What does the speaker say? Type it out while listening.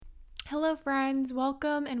Hello, friends.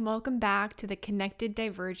 Welcome back to the Connected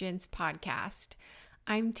Divergence podcast.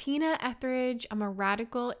 I'm Tina Etheridge. I'm a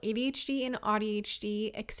radical ADHD and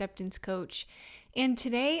ADHD acceptance coach. And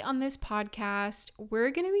today on this podcast,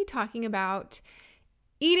 we're going to be talking about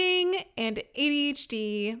eating and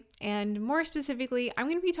ADHD. And more specifically, I'm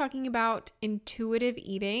going to be talking about intuitive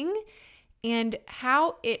eating and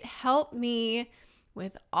how it helped me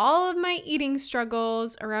with all of my eating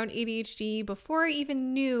struggles around ADHD before I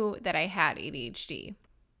even knew that I had ADHD.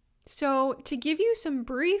 So, to give you some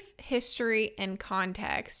brief history and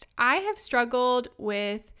context, I have struggled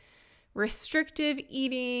with restrictive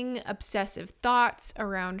eating, obsessive thoughts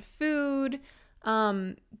around food,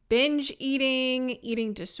 binge eating,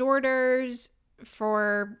 eating disorders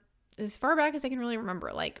for as far back as I can really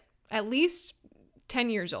remember, like at least 10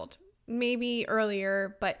 years old. Maybe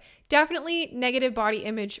earlier, but definitely negative body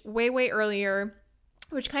image way earlier,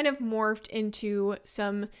 which kind of morphed into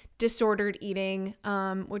some disordered eating,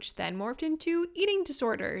 which then morphed into eating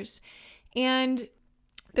disorders. And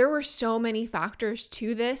there were so many factors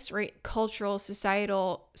to this, right? Cultural,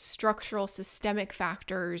 societal, structural, systemic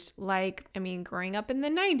factors, like, growing up in the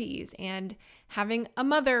 90s and having a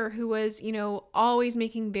mother who was, always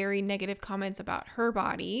making very negative comments about her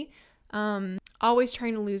body, always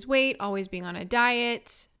trying to lose weight, always being on a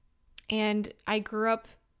diet. And I grew up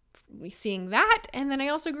seeing that. And then I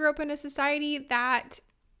also grew up in a society that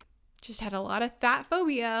just had a lot of fat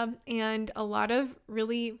phobia and a lot of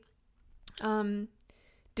really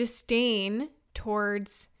disdain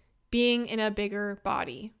towards being in a bigger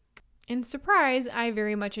body. And surprise, I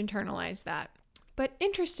very much internalized that. But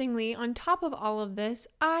interestingly, on top of all of this,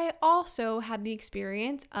 I also had the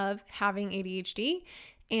experience of having ADHD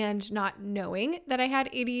and not knowing that I had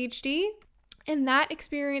ADHD. And that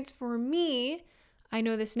experience for me, I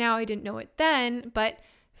know this now, I didn't know it then, but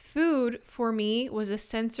food for me was a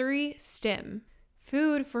sensory stim.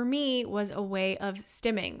 Food for me was a way of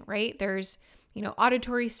stimming, right? There's,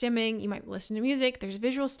 auditory stimming, you might listen to music, there's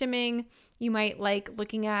visual stimming, you might like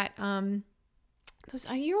looking at those,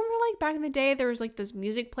 you remember like back in the day, there was like this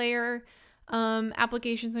music player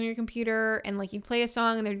applications on your computer, and like you'd play a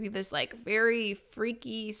song and there'd be this like very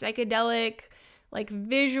freaky psychedelic like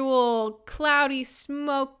visual cloudy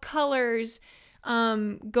smoke colors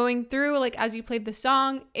going through like as you played the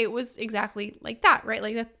song. It was exactly like that, right?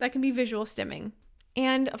 Like that can be visual stimming.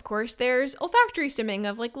 And of course there's olfactory stimming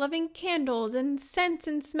of like loving candles and scents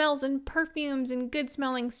and smells and perfumes and good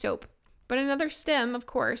smelling soap. But another stim, of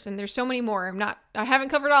course, and there's so many more, I haven't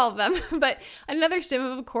covered all of them, but another stim,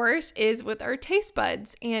 of course, is with our taste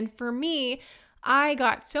buds. And for me, I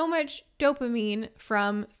got so much dopamine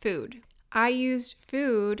from food. I used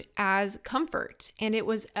food as comfort, and it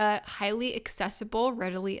was a highly accessible,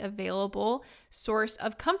 readily available source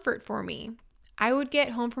of comfort for me. I would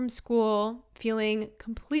get home from school feeling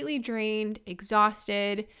completely drained,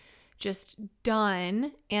 exhausted, just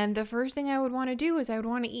done, and the first thing I would want to do is I would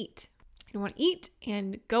want to eat. I want to eat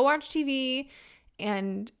and go watch TV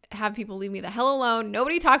and have people leave me the hell alone.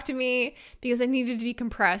 Nobody talk to me because I needed to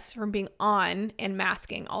decompress from being on and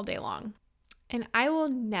masking all day long. And I will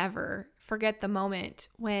never forget the moment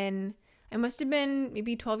when I must have been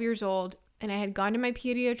maybe 12 years old and I had gone to my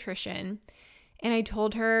pediatrician and I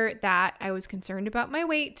told her that I was concerned about my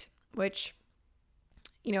weight, which,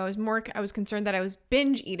 I was concerned that I was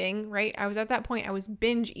binge eating, right? I was at that point, I was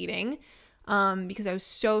binge eating. Because I was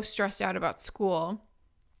so stressed out about school.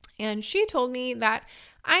 And she told me that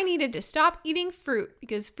I needed to stop eating fruit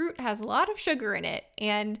because fruit has a lot of sugar in it.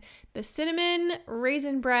 And the cinnamon,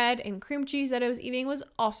 raisin bread, and cream cheese that I was eating was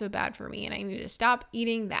also bad for me. And I needed to stop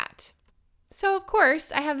eating that. So, of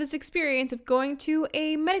course, I have this experience of going to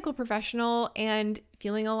a medical professional and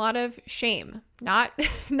feeling a lot of shame, not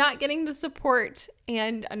getting the support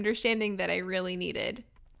and understanding that I really needed.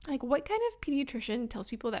 Like, what kind of pediatrician tells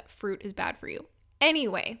people that fruit is bad for you?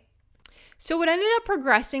 Anyway, so what ended up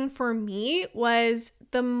progressing for me was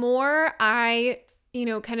the more I,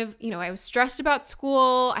 I was stressed about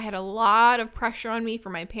school. I had a lot of pressure on me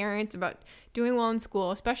from my parents about doing well in school,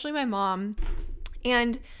 especially my mom.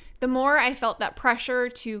 And the more I felt that pressure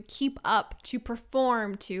to keep up, to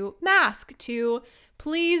perform, to mask, to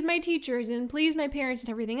please my teachers and please my parents and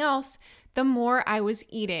everything else, the more I was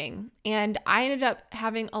eating. And I ended up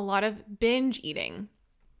having a lot of binge eating.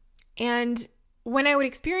 And when I would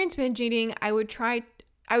experience binge eating, I would try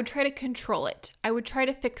to control it. I would try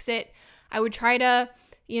to fix it. I would try to,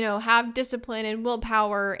 have discipline and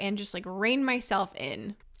willpower and just like rein myself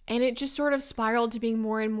in. And it just sort of spiraled to being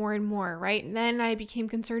more and more and more, right? And then I became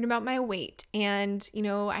concerned about my weight. And,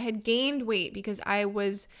 I had gained weight because I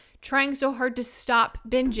was trying so hard to stop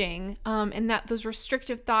binging, and that those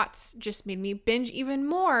restrictive thoughts just made me binge even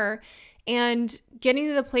more. And getting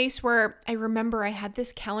to the place where I remember I had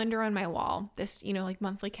this calendar on my wall, this, like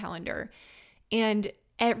monthly calendar. And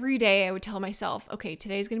every day I would tell myself, okay,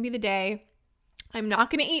 today's going to be the day. I'm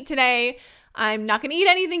not going to eat today. I'm not going to eat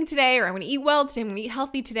anything today, or I'm going to eat well today. I'm going to eat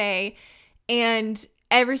healthy today. And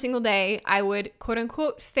every single day I would quote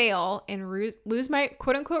unquote fail and lose my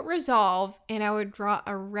quote unquote resolve. And I would draw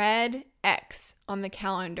a red X on the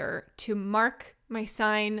calendar to mark my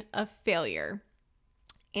sign of failure.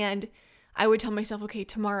 And I would tell myself, okay,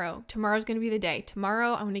 tomorrow's going to be the day.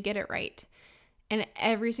 Tomorrow I'm going to get it right. And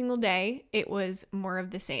every single day it was more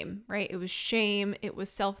of the same, right? It was shame. It was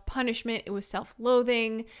self-punishment. It was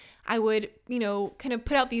self-loathing. I would, kind of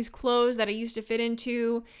put out these clothes that I used to fit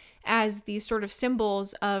into as these sort of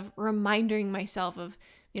symbols of reminding myself of,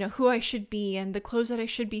 who I should be and the clothes that I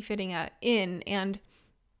should be fitting in. And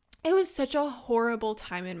it was such a horrible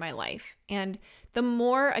time in my life. And the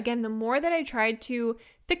more that I tried to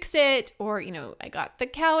fix it, or, I got the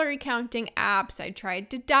calorie counting apps, I tried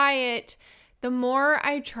to diet, the more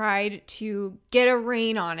I tried to get a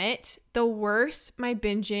rein on it, the worse my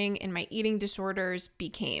binging and my eating disorders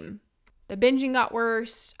became. The binging got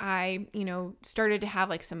worse. I, started to have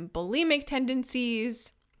like some bulimic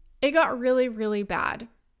tendencies. It got really, really bad.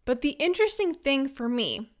 But the interesting thing for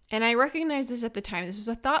me, and I recognized this at the time, this was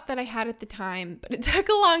a thought that I had at the time, but it took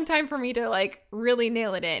a long time for me to like really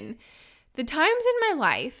nail it in. The times in my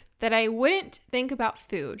life that I wouldn't think about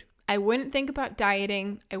food, I wouldn't think about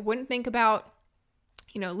dieting, I wouldn't think about,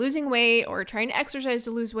 losing weight or trying to exercise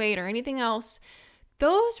to lose weight or anything else,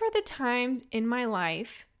 those were the times in my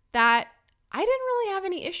life that I didn't really have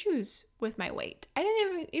any issues with my weight. I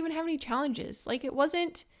didn't even have any challenges. Like it was,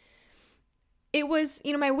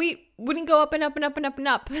 my weight wouldn't go up and up and up and up and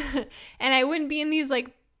up. And I wouldn't be in these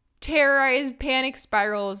like terrorized panic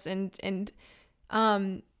spirals. And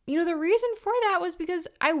the reason for that was because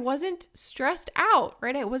I wasn't stressed out,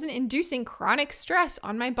 right? I wasn't inducing chronic stress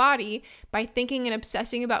on my body by thinking and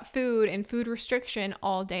obsessing about food and food restriction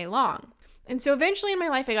all day long. And so eventually in my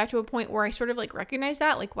life, I got to a point where I sort of like recognized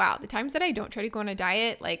that, like, wow, the times that I don't try to go on a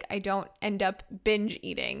diet, like I don't end up binge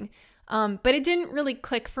eating. But it didn't really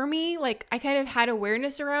click for me. Like I kind of had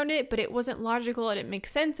awareness around it, but it wasn't logical. It didn't make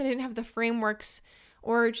sense. I didn't have the frameworks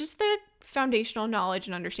or just the foundational knowledge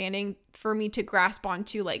and understanding for me to grasp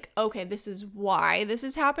onto like, okay, this is why this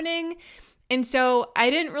is happening. And so I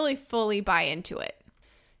didn't really fully buy into it.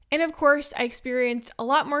 And of course, I experienced a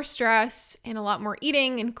lot more stress and a lot more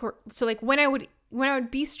eating. And so like when I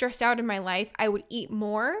would be stressed out in my life, I would eat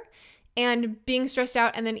more. And being stressed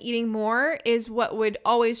out and then eating more is what would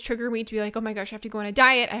always trigger me to be like, oh my gosh, I have to go on a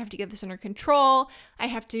diet. I have to get this under control. I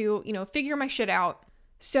have to, figure my shit out.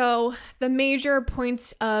 So the major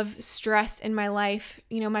points of stress in my life,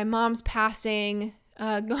 my mom's passing,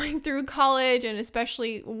 going through college, and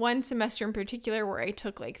especially one semester in particular where I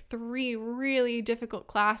took like 3 really difficult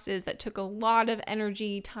classes that took a lot of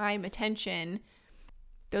energy, time, attention.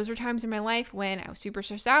 Those were times in my life when I was super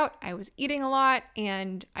stressed out, I was eating a lot,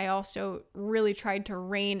 and I also really tried to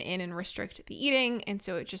rein in and restrict the eating, and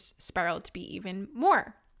so it just spiraled to be even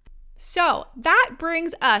more. So that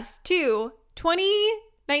brings us to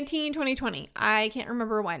 2019, 2020. I can't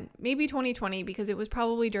remember when. Maybe 2020 because it was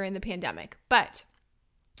probably during the pandemic. But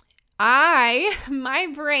my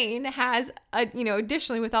brain has,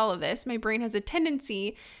 additionally with all of this, my brain has a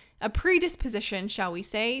tendency, a predisposition, shall we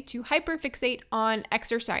say, to hyperfixate on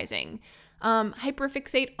exercising,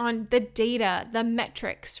 hyperfixate on the data, the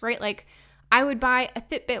metrics, right? Like I would buy a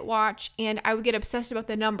Fitbit watch and I would get obsessed about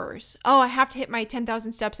the numbers. Oh, I have to hit my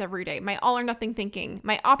 10,000 steps every day. My all or nothing thinking,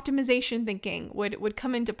 my optimization thinking would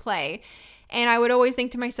come into play. And I would always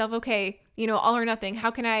think to myself, okay, all or nothing,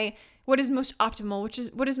 what is most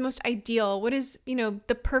optimal, what is most ideal, what is,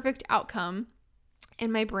 the perfect outcome.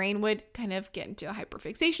 And my brain would kind of get into a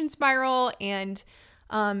hyperfixation spiral and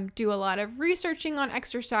do a lot of researching on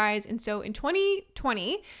exercise. And so in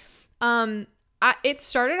 2020, it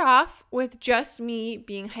started off with just me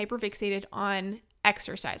being hyperfixated on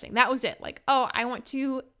exercising. That was it. Like, oh, I want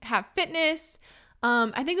to have fitness.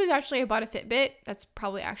 I think it was actually I bought a Fitbit. That's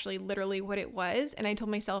probably actually literally what it was. And I told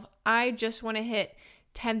myself, I just want to hit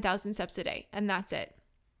 10,000 steps a day. And that's it.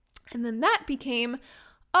 And then that became,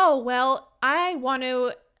 oh, well, I want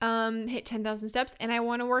to hit 10,000 steps and I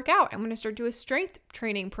want to work out. I'm going to start doing a strength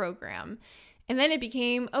training program. And then it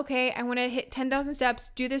became, okay, I want to hit 10,000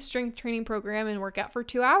 steps, do this strength training program and work out for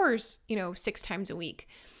 2 hours, 6 times a week.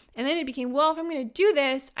 And then it became, well, if I'm going to do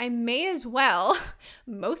this, I may as well,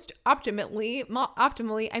 most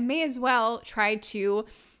optimally, I may as well try to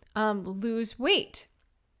lose weight.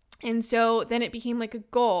 And so then it became like a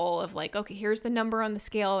goal of like, okay, here's the number on the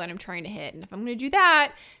scale that I'm trying to hit. And if I'm going to do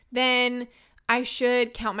that, then I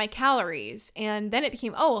should count my calories. And then it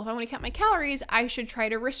became, oh, well, if I want to count my calories, I should try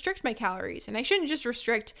to restrict my calories. And I shouldn't just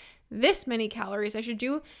restrict this many calories. I should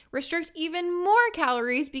restrict even more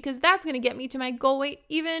calories because that's going to get me to my goal weight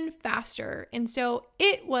even faster. And so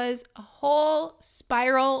it was a whole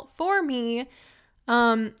spiral for me.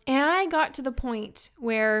 And I got to the point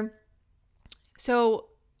where,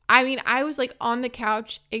 I was like on the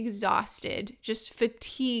couch, exhausted, just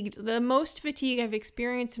fatigued, the most fatigue I've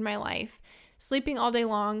experienced in my life, sleeping all day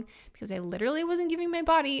long because I literally wasn't giving my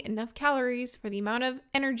body enough calories for the amount of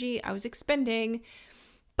energy I was expending.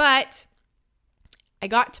 But I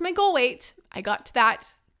got to my goal weight. I got to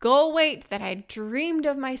that goal weight that I dreamed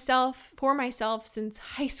of for myself since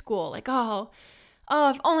high school. Like, oh,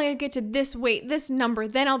 if only I get to this weight, this number,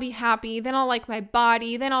 then I'll be happy. Then I'll like my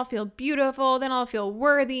body. Then I'll feel beautiful. Then I'll feel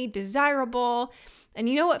worthy, desirable. And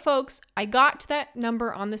you know what, folks? I got to that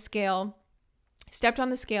number on the scale, stepped on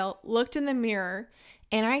the scale, looked in the mirror,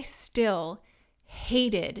 and I still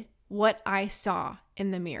hated what I saw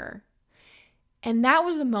in the mirror. And that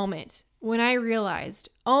was the moment when I realized,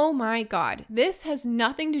 oh my God, this has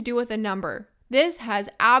nothing to do with a number. This has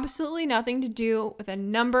absolutely nothing to do with a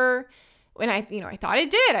number. When I thought it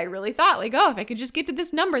did. I really thought like, oh, if I could just get to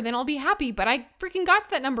this number, then I'll be happy. But I freaking got to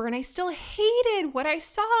that number and I still hated what I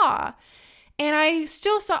saw. And I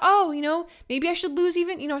still saw, maybe I should lose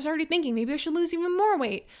even, I was already thinking maybe I should lose even more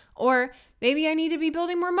weight, or maybe I need to be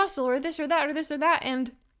building more muscle, or this or that, or this or that.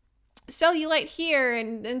 And cellulite here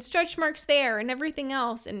and stretch marks there and everything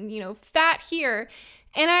else. And, fat here.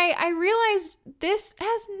 And I realized this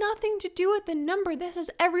has nothing to do with the number. This has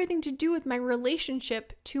everything to do with my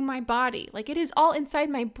relationship to my body. Like, it is all inside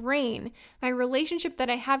my brain. My relationship that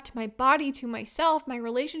I have to my body, to myself, my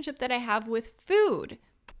relationship that I have with food.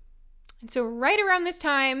 And so right around this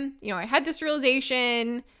time, I had this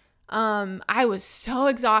realization. I was so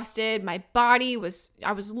exhausted. My body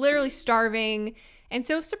I was literally starving. And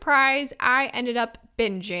so, surprise, I ended up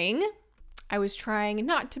binging. I was trying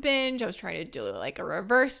not to binge. I was trying to do like a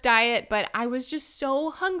reverse diet, but I was just so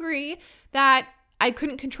hungry that I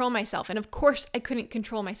couldn't control myself. And of course, I couldn't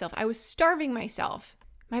control myself. I was starving myself.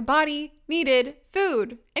 My body needed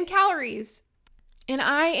food and calories. And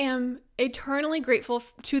I am eternally grateful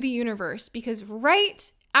to the universe because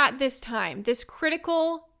right at this time, this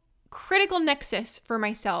critical nexus for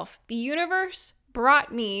myself, the universe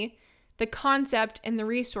brought me the concept and the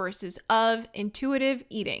resources of intuitive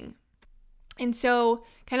eating. And so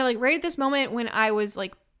kind of like right at this moment when I was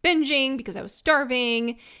like binging because I was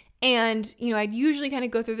starving and, I'd usually kind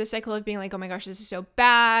of go through the cycle of being like, oh my gosh, this is so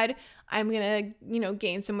bad. I'm going to,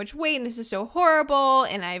 gain so much weight and this is so horrible.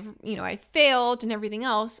 And I failed and everything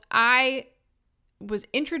else. I was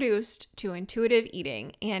introduced to intuitive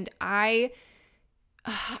eating and I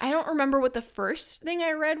don't remember what the first thing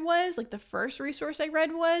I read was, like the first resource I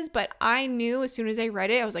read was, but I knew as soon as I read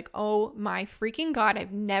it, I was like, oh my freaking God,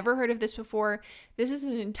 I've never heard of this before. This is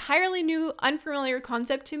an entirely new, unfamiliar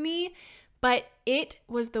concept to me, but it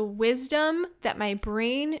was the wisdom that my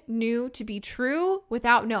brain knew to be true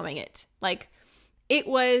without knowing it. Like it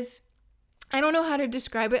was, I don't know how to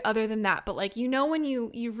describe it other than that, but like, when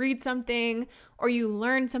you read something or you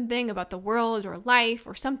learn something about the world or life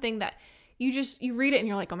or something that you read it and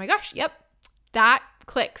you're like, oh my gosh, yep, that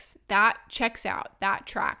clicks, that checks out, that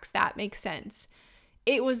tracks, that makes sense.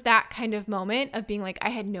 It was that kind of moment of being like, I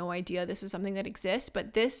had no idea this was something that exists,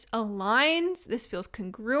 but this aligns, this feels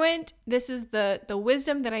congruent. This is the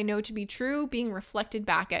wisdom that I know to be true being reflected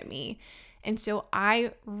back at me. And so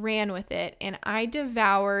I ran with it and I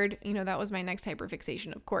devoured, that was my next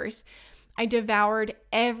hyperfixation, of course. I devoured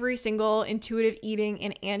every single intuitive eating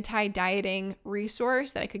and anti-dieting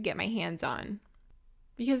resource that I could get my hands on.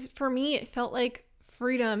 Because for me, it felt like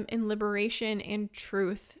freedom and liberation and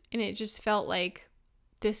truth. And it just felt like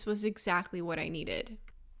this was exactly what I needed.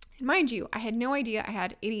 And mind you, I had no idea I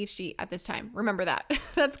had ADHD at this time. Remember that.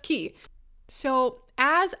 That's key. So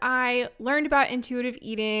as I learned about intuitive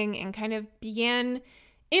eating and kind of began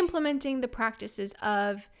implementing the practices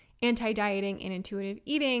of anti-dieting and intuitive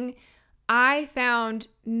eating, I found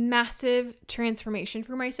massive transformation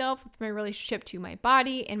for myself with my relationship to my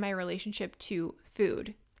body and my relationship to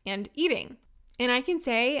food and eating. And I can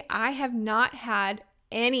say I have not had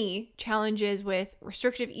any challenges with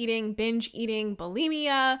restrictive eating, binge eating,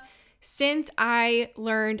 bulimia since I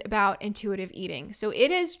learned about intuitive eating. So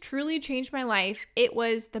it has truly changed my life. It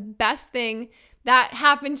was the best thing that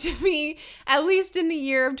happened to me, at least in the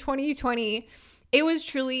year of 2020. it was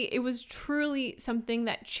truly something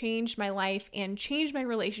that changed my life and changed my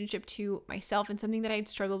relationship to myself, and something that I had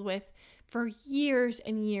struggled with for years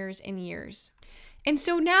and years and years. And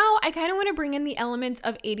so now I kind of want to bring in the elements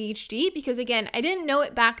of ADHD, because again, I didn't know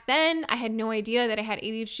it back then. I had no idea that I had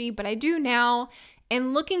ADHD, but I do now.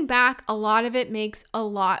 And looking back, a lot of it makes a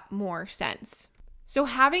lot more sense. So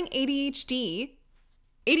having ADHD,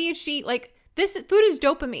 like this, food is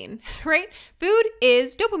dopamine, right? Food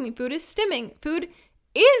is dopamine. Food is stimming. Food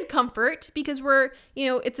is comfort, because we're,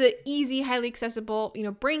 it's an easy, highly accessible,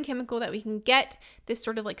 brain chemical that we can get this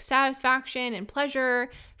sort of like satisfaction and pleasure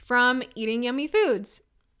from eating yummy foods.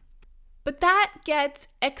 But that gets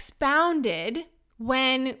expounded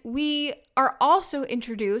when we are also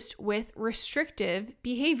introduced with restrictive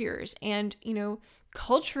behaviors and,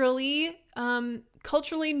 culturally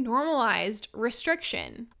normalized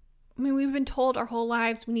restriction. I mean, we've been told our whole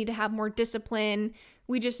lives we need to have more discipline.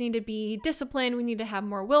 We just need to be disciplined. We need to have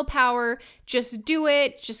more willpower. Just do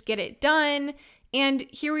it. Just get it done. And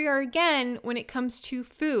here we are again when it comes to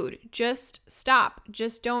food. Just stop.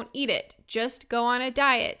 Just don't eat it. Just go on a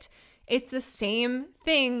diet. It's the same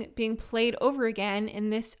thing being played over again in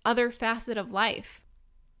this other facet of life.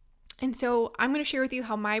 And so I'm going to share with you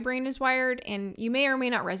how my brain is wired, and you may or may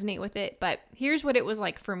not resonate with it, but here's what it was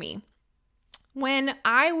like for me. When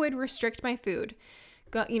I would restrict my food,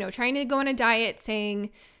 trying to go on a diet, saying,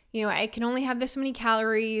 I can only have this many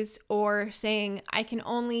calories, or saying I can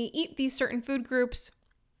only eat these certain food groups.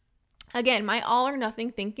 Again, my all or nothing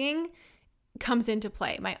thinking comes into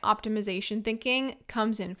play. My optimization thinking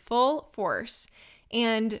comes in full force.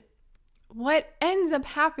 And what ends up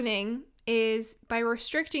happening is, by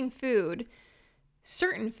restricting food,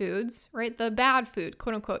 certain foods, right, the bad food,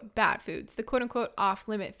 quote unquote bad foods, the quote unquote off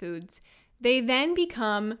limit foods, they then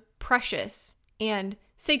become precious and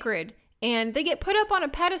sacred, and they get put up on a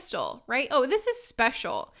pedestal, right? Oh, this is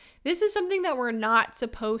special. This is something that we're not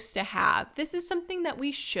supposed to have. This is something that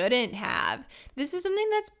we shouldn't have. This is something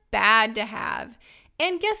that's bad to have.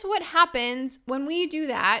 And guess what happens when we do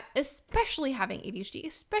that, especially having ADHD,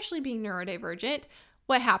 especially being neurodivergent?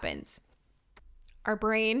 What happens? Our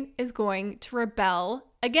brain is going to rebel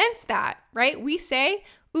against that, right? We say,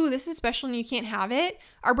 ooh, this is special and you can't have it.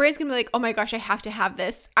 Our brain's gonna be like, oh my gosh, I have to have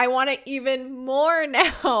this. I want it even more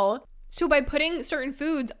now. So by putting certain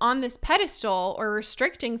foods on this pedestal, or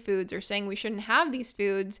restricting foods, or saying we shouldn't have these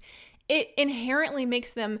foods, it inherently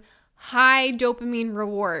makes them high dopamine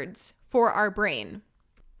rewards for our brain.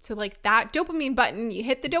 So like that dopamine button, you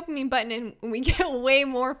hit the dopamine button and we get way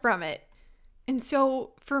more from it. And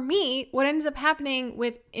so for me, what ends up happening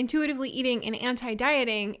with intuitively eating and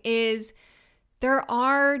anti-dieting is there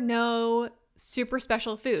are no super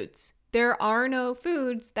special foods. There are no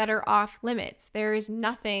foods that are off limits. There is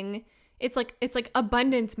nothing. It's like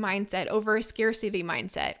abundance mindset over a scarcity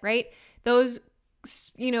mindset, right? Those,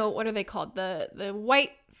 what are they called? The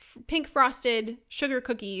white, pink frosted sugar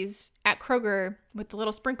cookies at Kroger with the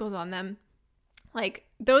little sprinkles on them. Like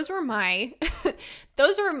those were my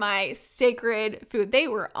sacred food. They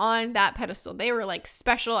were on that pedestal. They were like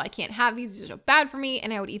special. I can't have these. These are so bad for me.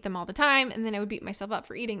 And I would eat them all the time. And then I would beat myself up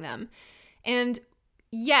for eating them. And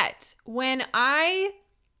yet when I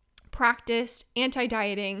practiced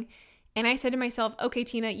anti-dieting, and I said to myself, okay,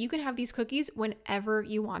 Tina, you can have these cookies whenever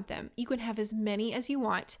you want them. You can have as many as you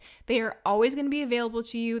want. They are always going to be available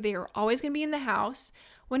to you. They are always going to be in the house.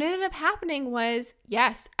 What ended up happening was,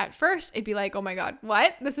 yes, at first it'd be like, oh my God,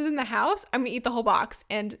 what? This is in the house? I'm going to eat the whole box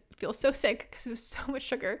and feel so sick because it was so much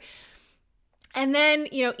sugar. And then,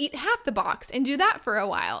 eat half the box and do that for a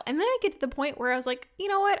while. And then I get to the point where I was like, you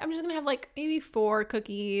know what? I'm just going to have like maybe 4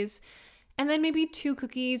 cookies. And then maybe 2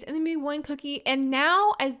 cookies, and then maybe 1 cookie. And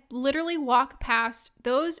now I literally walk past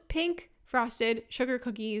those pink frosted sugar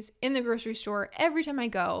cookies in the grocery store every time I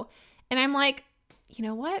go. And I'm like, you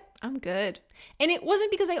know what? I'm good. And it wasn't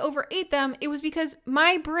because I overate them. It was because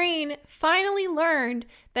my brain finally learned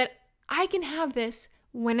that I can have this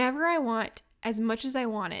whenever I want, as much as I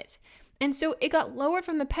want it. And so it got lowered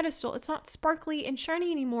from the pedestal. It's not sparkly and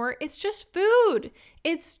shiny anymore. It's just food.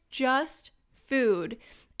 It's just food.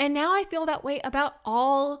 And now I feel that way about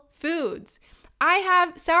all foods. I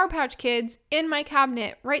have Sour Patch Kids in my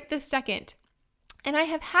cabinet right this second. And I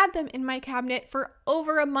have had them in my cabinet for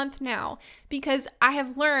over a month now because I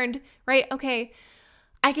have learned, right, okay,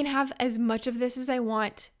 I can have as much of this as I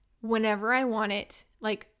want whenever I want it.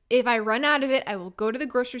 Like if I run out of it, I will go to the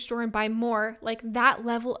grocery store and buy more. Like that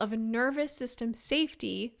level of nervous system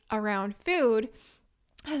safety around food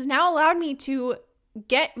has now allowed me to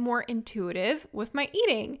get more intuitive with my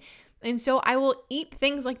eating. And so I will eat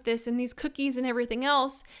things like this and these cookies and everything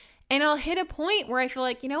else. And I'll hit a point where I feel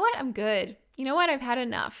like, you know what? I'm good. You know what? I've had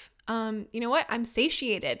enough. You know what? I'm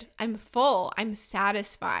satiated. I'm full. I'm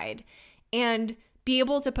satisfied. And be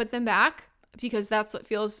able to put them back because that's what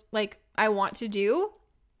feels like I want to do,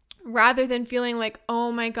 rather than feeling like,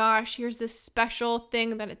 oh my gosh, here's this special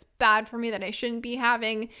thing that it's bad for me that I shouldn't be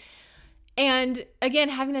having. And again,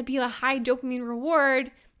 having that be a high dopamine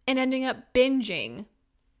reward and ending up binging.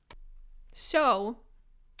 So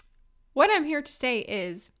what I'm here to say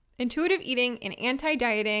is intuitive eating and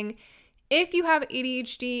anti-dieting, if you have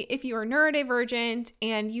ADHD, if you are neurodivergent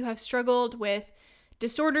and you have struggled with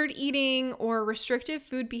disordered eating or restrictive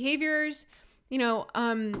food behaviors,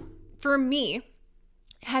 for me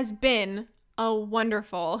has been a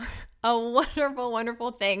wonderful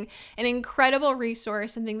thing, an incredible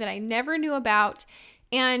resource, something that I never knew about.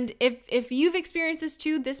 And if you've experienced this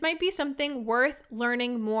too, this might be something worth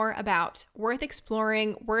learning more about, worth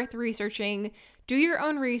exploring, worth researching. Do your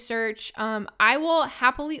own research. I will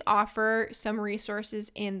happily offer some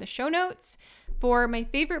resources in the show notes for my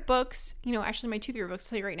favorite books. Actually my two favorite books, I'll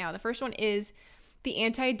tell you right now. The first one is The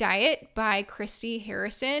Anti-Diet by Christy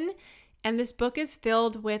Harrison. And this book is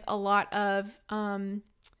filled with a lot of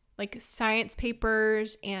science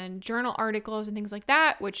papers and journal articles and things like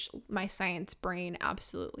that, which my science brain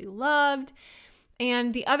absolutely loved.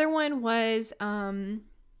 And the other one was, I'm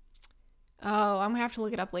gonna have to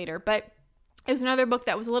look it up later, but it was another book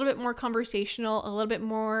that was a little bit more conversational, a little bit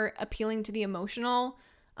more appealing to the emotional,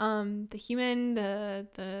 the human,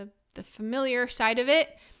 the familiar side of it.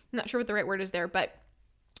 I'm not sure what the right word is there,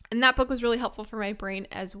 and that book was really helpful for my brain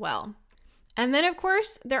as well. And then, of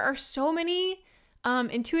course, there are so many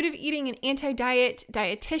intuitive eating and anti-diet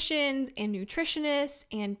dietitians and nutritionists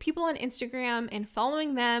and people on Instagram, and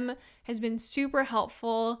following them has been super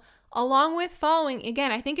helpful. Along with following,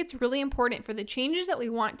 again, I think it's really important for the changes that we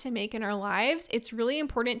want to make in our lives. It's really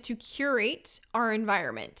important to curate our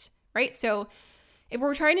environment, right? So if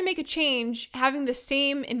we're trying to make a change, having the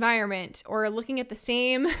same environment or looking at the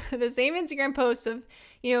same Instagram posts of,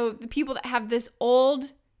 the people that have this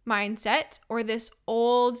old mindset or this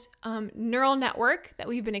old neural network that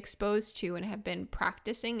we've been exposed to and have been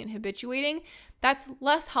practicing and habituating, that's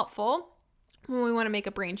less helpful when we want to make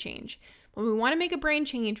a brain change. When we want to make a brain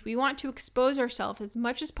change, we want to expose ourselves as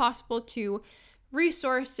much as possible to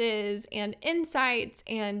resources and insights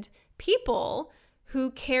and people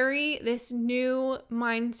who carry this new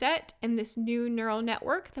mindset and this new neural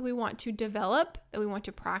network that we want to develop, that we want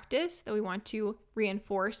to practice, that we want to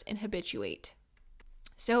reinforce and habituate.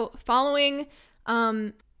 So following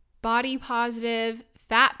body positive,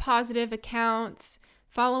 fat positive accounts,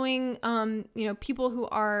 following people who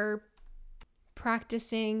are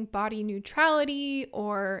practicing body neutrality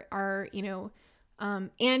or are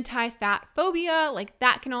anti-fat phobia, like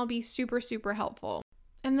that can all be super, super helpful.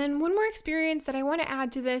 And then one more experience that I want to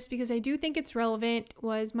add to this, because I do think it's relevant,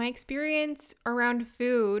 was my experience around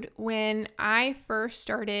food when I first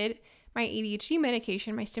started my ADHD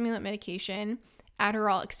medication, my stimulant medication,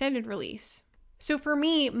 Adderall extended release. So for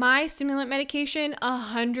me, my stimulant medication,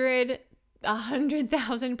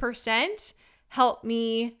 100,000% helped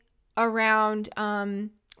me around,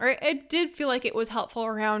 or it did feel like it was helpful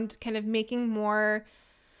around kind of making more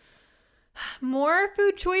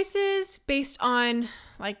food choices based on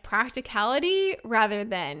like practicality rather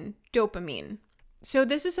than dopamine. So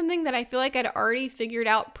this is something that I feel like I'd already figured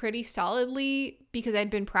out pretty solidly because I'd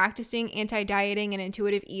been practicing anti-dieting and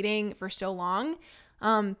intuitive eating for so long.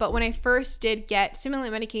 But when I first did get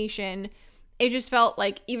stimulant medication, it just felt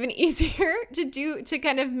like even easier to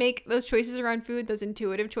kind of make those choices around food, those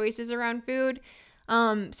intuitive choices around food.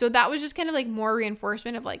 So that was just kind of like more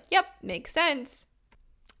reinforcement of like, yep, makes sense.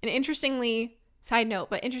 And interestingly, side note,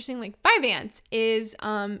 but interestingly, Vyvanse is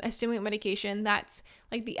a stimulant medication that's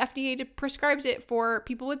like the FDA prescribes it for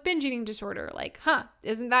people with binge eating disorder. Like,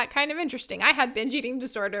 isn't that kind of interesting? I had binge eating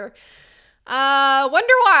disorder.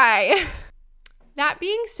 Wonder why? That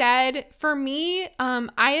being said, for me,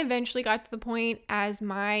 I eventually got to the point as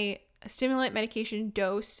my stimulant medication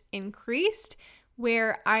dose increased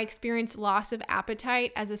where I experienced loss of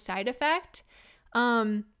appetite as a side effect.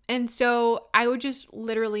 And so I would just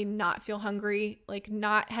literally not feel hungry, like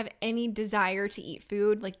not have any desire to eat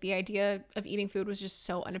food. Like the idea of eating food was just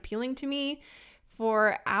so unappealing to me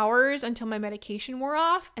for hours until my medication wore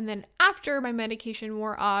off. And then after my medication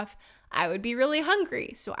wore off, I would be really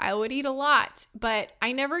hungry. So I would eat a lot, but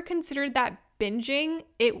I never considered that binging.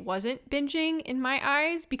 It wasn't binging in my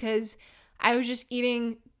eyes because I was just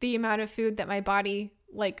eating the amount of food that my body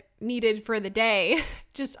like needed for the day,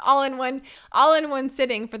 just all in one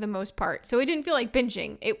sitting for the most part. So it didn't feel like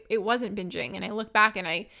binging. It wasn't binging. And I look back and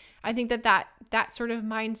I think that that sort of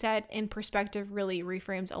mindset and perspective really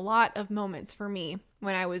reframes a lot of moments for me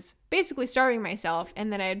when I was basically starving myself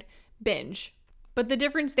and then I'd binge. But the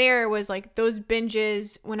difference there was like those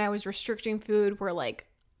binges when I was restricting food were like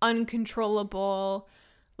uncontrollable,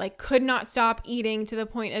 like could not stop eating to the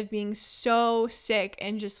point of being so sick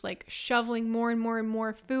and just like shoveling more and more and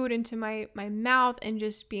more food into my mouth and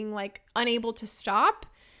just being like unable to stop,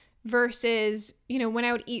 versus, you know, when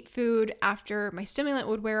I would eat food after my stimulant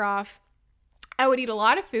would wear off, I would eat a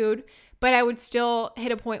lot of food, but I would still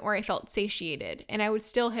hit a point where I felt satiated, and I would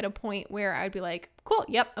still hit a point where I'd be like, cool,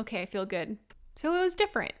 yep, okay, I feel good. So it was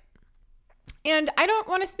different. And I don't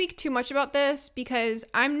want to speak too much about this because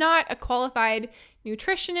I'm not a qualified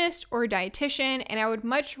nutritionist or dietitian, and I would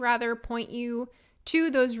much rather point you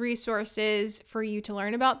to those resources for you to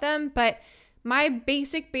learn about them. But my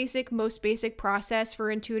most basic process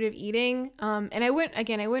for intuitive eating, and I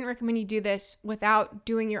wouldn't recommend you do this without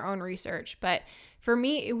doing your own research, but for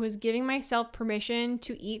me, it was giving myself permission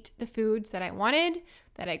to eat the foods that I wanted,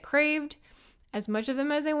 that I craved, as much of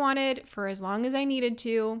them as I wanted, for as long as I needed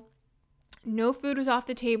to. No food was off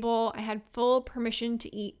the table. I had full permission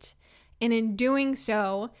to eat. And in doing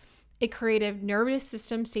so, it created nervous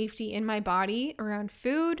system safety in my body around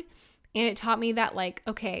food. And it taught me that, like,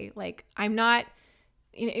 okay, like I'm not,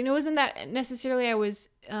 it wasn't that necessarily I was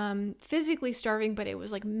physically starving, but it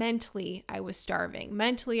was like mentally I was starving.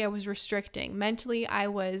 Mentally I was restricting. Mentally I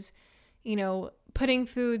was, putting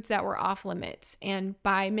foods that were off limits. And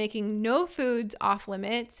by making no foods off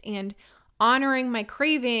limits and honoring my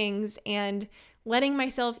cravings and letting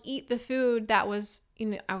myself eat the food that was,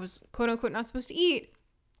 I was quote unquote not supposed to eat,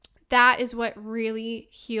 that is what really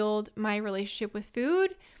healed my relationship with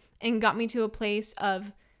food and got me to a place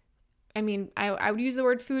of, I would use the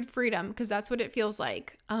word food freedom because that's what it feels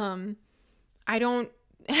like.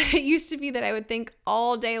 It used to be that I would think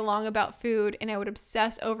all day long about food and I would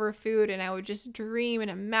obsess over food and I would just dream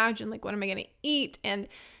and imagine, like, what am I going to eat? And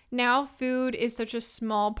now food is such a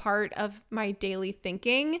small part of my daily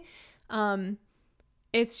thinking.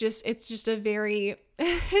 It's just a very,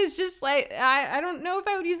 it's just like, I don't know if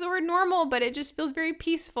I would use the word normal, but it just feels very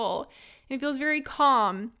peaceful and it feels very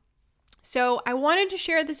calm. So I wanted to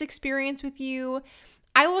share this experience with you.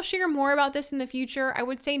 I will share more about this in the future. I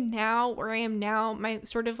would say now, where I am now, my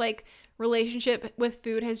sort of like relationship with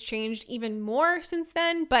food has changed even more since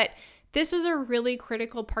then, but this was a really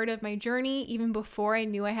critical part of my journey even before I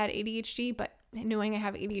knew I had ADHD, but knowing I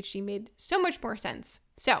have ADHD made so much more sense.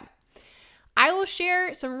 So I will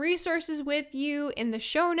share some resources with you in the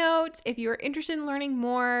show notes if you are interested in learning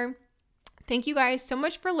more. Thank you guys so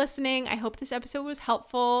much for listening. I hope this episode was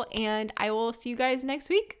helpful, and I will see you guys next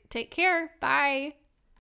week. Take care. Bye.